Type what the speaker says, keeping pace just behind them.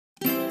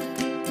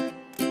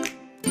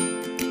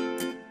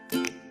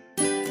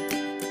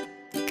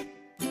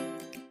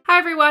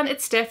everyone,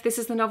 it's Steph. This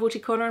is the Novelty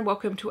Corner and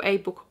welcome to a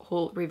Book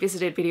Haul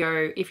Revisited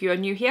video. If you are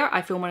new here,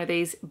 I film one of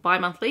these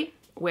bi-monthly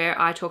where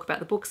I talk about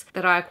the books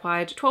that I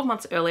acquired 12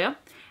 months earlier,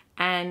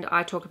 and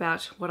I talk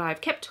about what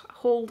I've kept,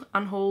 hauled,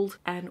 unhauled,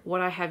 and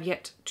what I have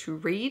yet to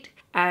read.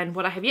 And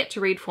what I have yet to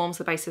read forms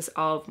the basis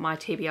of my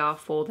TBR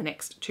for the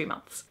next 2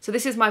 months. So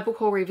this is my Book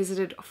Haul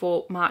Revisited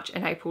for March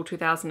and April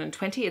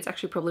 2020. It's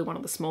actually probably one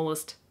of the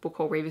smallest Book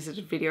Haul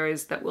Revisited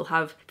videos that we'll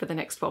have for the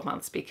next 12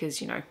 months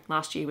because, you know,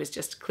 last year was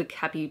just click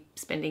happy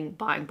spending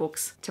buying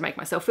books to make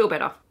myself feel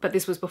better. But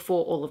this was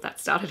before all of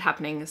that started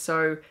happening.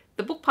 So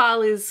the book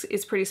pile is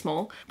pretty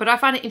small, but I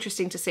find it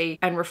interesting to see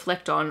and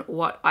reflect on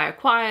what I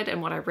acquired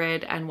and what I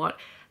read and what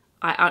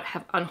I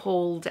have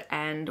unhauled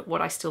and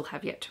what I still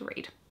have yet to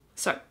read.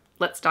 So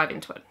let's dive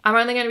into it. I'm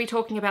only going to be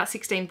talking about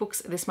 16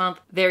 books this month.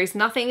 There is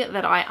nothing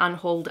that I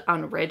unhauled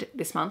unread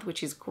this month,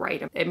 which is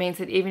great. It means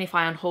that even if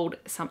I unhauled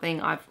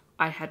something, I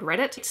had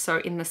read it. So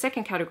in the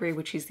second category,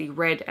 which is the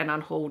read and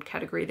unhauled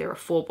category, there are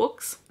 4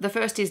 books. The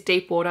first is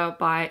Deep Water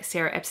by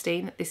Sarah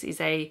Epstein. This is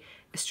a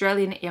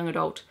Australian young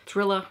adult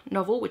thriller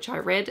novel, which I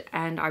read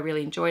and I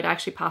really enjoyed. I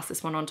actually passed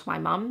this one on to my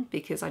mum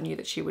because I knew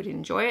that she would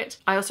enjoy it.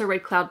 I also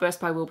read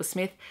Cloudburst by Wilbur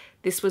Smith.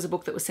 This was a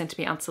book that was sent to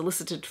me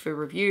unsolicited for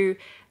review.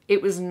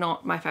 It was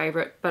not my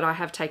favourite, but I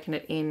have taken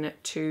it in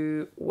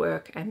to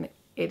work and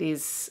it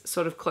is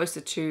sort of closer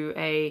to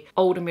a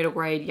older middle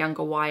grade,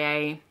 younger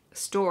YA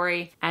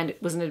story, and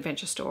it was an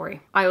adventure story.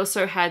 I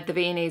also had The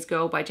Viennese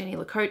Girl by Jenny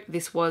Lecoat.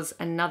 This was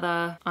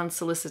another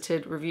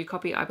unsolicited review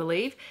copy, I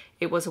believe.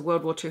 It was a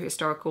World War II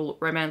historical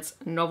romance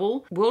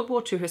novel. World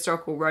War II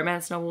historical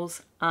romance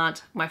novels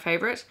aren't my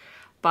favourite,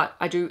 but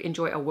I do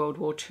enjoy a World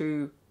War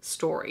II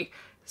story.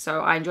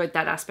 So I enjoyed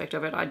that aspect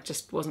of it. I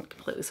just wasn't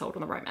completely sold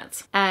on the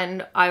romance.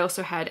 And I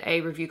also had a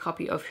review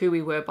copy of Who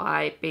We Were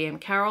by BM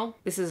Carroll.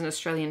 This is an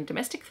Australian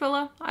domestic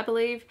thriller, I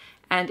believe,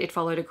 and it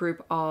followed a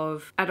group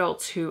of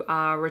adults who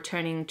are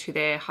returning to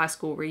their high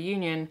school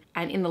reunion.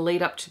 And in the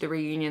lead up to the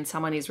reunion,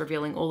 someone is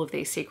revealing all of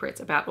these secrets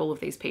about all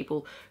of these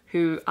people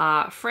who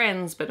are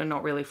friends but are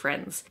not really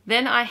friends.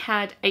 Then I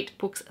had 8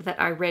 books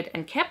that I read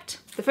and kept.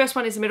 The first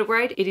one is a middle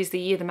grade. It is The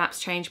Year the Maps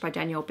Changed by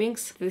Danielle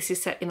Binks. This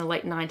is set in the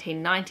late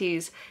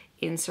 1990s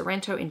in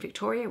Sorrento in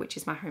Victoria, which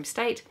is my home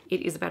state.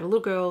 It is about a little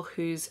girl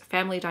whose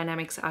family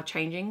dynamics are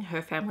changing.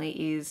 Her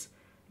family is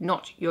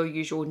not your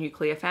usual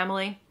nuclear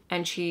family,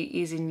 and she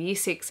is in year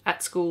 6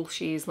 at school.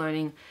 She is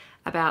learning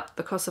about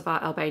the Kosovo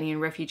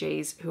Albanian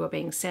refugees who are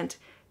being sent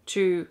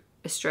to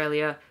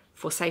Australia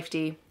for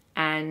safety,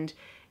 and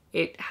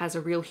it has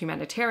a real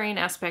humanitarian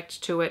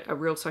aspect to it, a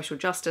real social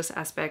justice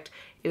aspect.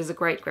 It is a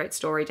great, great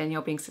story.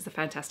 Danielle Binks is a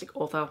fantastic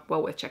author,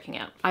 well worth checking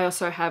out. I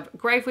also have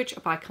Grave Witch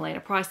by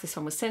Kalayna Price. This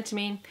one was sent to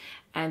me,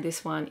 and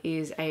this one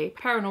is a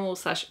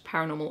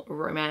paranormal/paranormal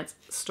romance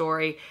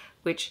story,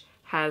 which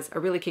has a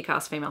really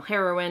kick-ass female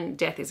heroine.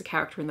 Death is a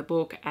character in the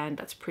book, and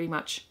that's pretty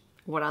much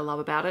what I love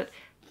about it.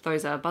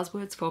 Those are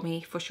buzzwords for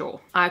me, for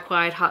sure. I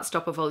acquired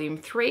Heartstopper Volume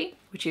 3,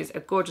 which is a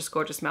gorgeous,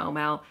 gorgeous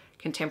Mal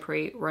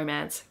contemporary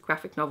romance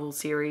graphic novel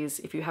series.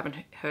 If you haven't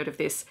heard of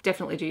this,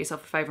 definitely do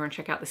yourself a favor and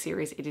check out the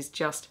series. It is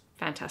just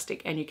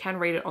fantastic, and you can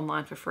read it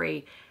online for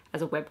free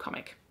as a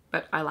webcomic,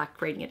 but I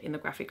like reading it in the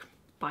graphic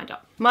binder.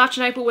 March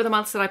and April were the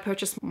months that I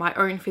purchased my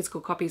own physical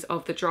copies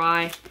of The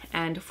Dry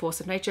and Force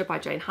of Nature by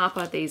Jane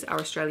Harper. These are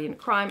Australian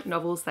crime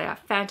novels. They are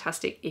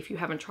fantastic. If you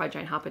haven't tried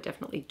Jane Harper,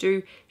 definitely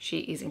do. She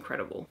is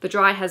incredible. The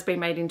Dry has been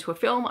made into a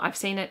film. I've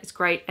seen it. It's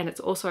great, and it's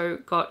also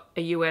got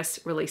a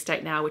US release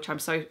date now, which I'm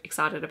so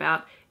excited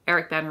about.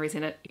 Eric Banner is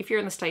in it. If you're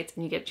in the States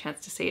and you get a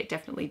chance to see it,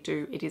 definitely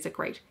do. It is a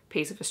great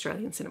piece of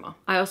Australian cinema.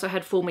 I also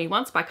had Fool Me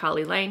Once by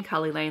Carly Lane.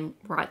 Carly Lane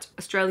writes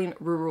Australian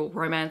rural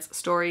romance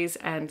stories,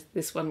 and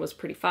this one was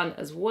pretty fun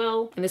as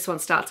well. And this one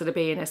starts at a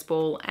BNS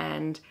ball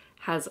and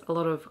has a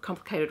lot of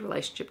complicated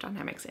relationship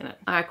dynamics in it.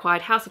 I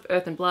acquired House of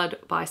Earth and Blood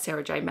by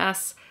Sarah J.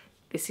 Maas.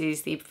 This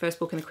is the first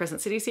book in the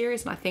Crescent City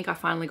series, and I think I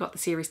finally got the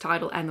series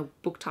title and the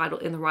book title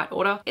in the right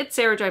order. It's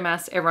Sarah J.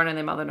 Maas. Everyone and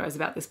their mother knows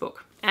about this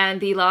book.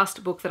 And the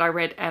last book that I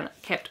read and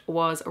kept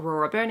was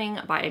Aurora Burning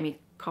by Amie,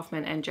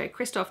 Kaufman and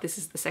Kristoff. This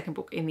is the second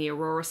book in the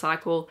Aurora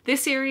cycle.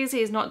 This series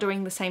is not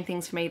doing the same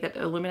things for me that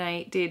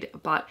Illuminate did,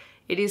 but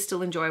it is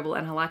still enjoyable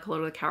and I like a lot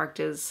of the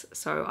characters,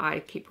 so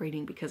I keep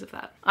reading because of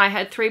that. I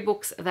had 3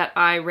 books that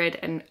I read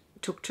and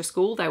took to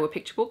school. They were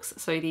picture books.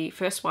 So the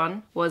first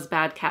one was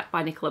Bad Cat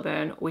by Nicola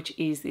O'Byrne, which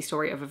is the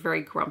story of a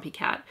very grumpy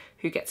cat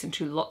who gets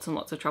into lots and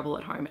lots of trouble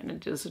at home, and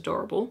it is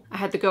adorable. I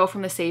had The Girl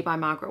from the Sea by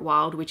Margaret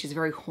Wild, which is a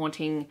very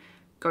haunting,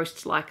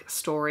 ghost-like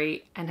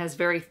story and has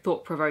very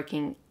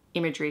thought-provoking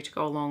imagery to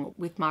go along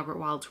with Margaret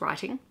Wild's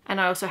writing. And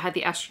I also had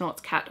The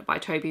Astronaut's Cat by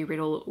Tohby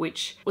Riddle,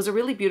 which was a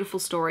really beautiful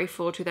story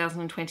for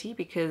 2020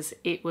 because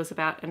it was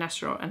about an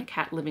astronaut and a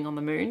cat living on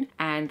the moon,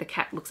 and the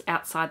cat looks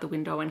outside the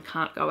window and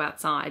can't go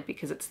outside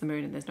because it's the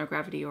moon and there's no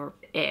gravity or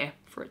air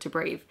for it to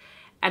breathe.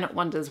 And it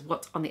wonders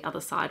what's on the other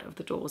side of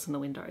the doors and the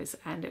windows,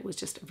 and it was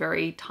just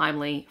very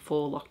timely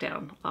for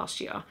lockdown last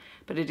year,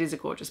 but it is a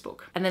gorgeous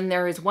book. And then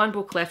there is one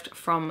book left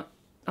from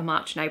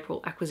March and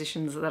April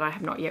acquisitions that I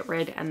have not yet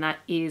read, and that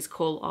is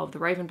Call of the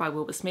Raven by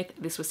Wilbur Smith.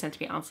 This was sent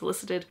to me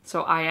unsolicited,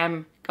 so I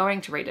am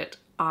going to read it.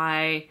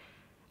 I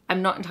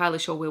am not entirely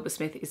sure Wilbur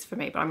Smith is for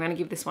me, but I'm going to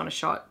give this one a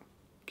shot,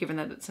 given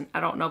that it's an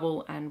adult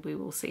novel, and we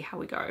will see how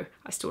we go.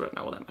 I still don't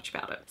know all that much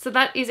about it. So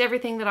that is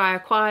everything that I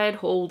acquired,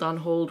 hauled,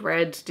 unhauled,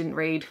 read, didn't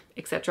read,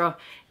 etc.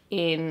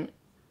 in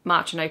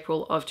March and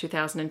April of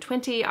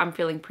 2020. I'm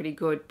feeling pretty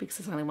good because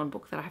there's only one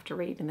book that I have to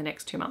read in the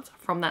next 2 months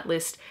from that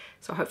list.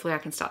 So hopefully I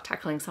can start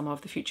tackling some of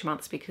the future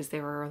months because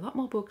there are a lot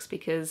more books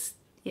because,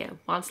 yeah,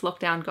 once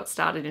lockdown got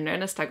started in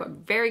earnest, I got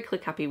very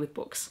click happy with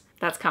books.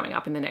 That's coming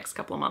up in the next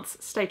couple of months.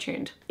 Stay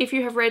tuned. If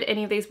you have read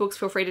any of these books,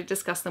 feel free to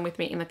discuss them with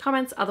me in the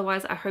comments.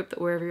 Otherwise, I hope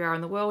that wherever you are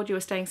in the world, you are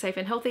staying safe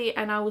and healthy,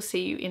 and I will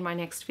see you in my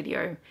next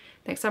video.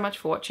 Thanks so much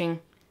for watching.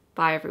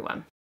 Bye,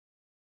 everyone.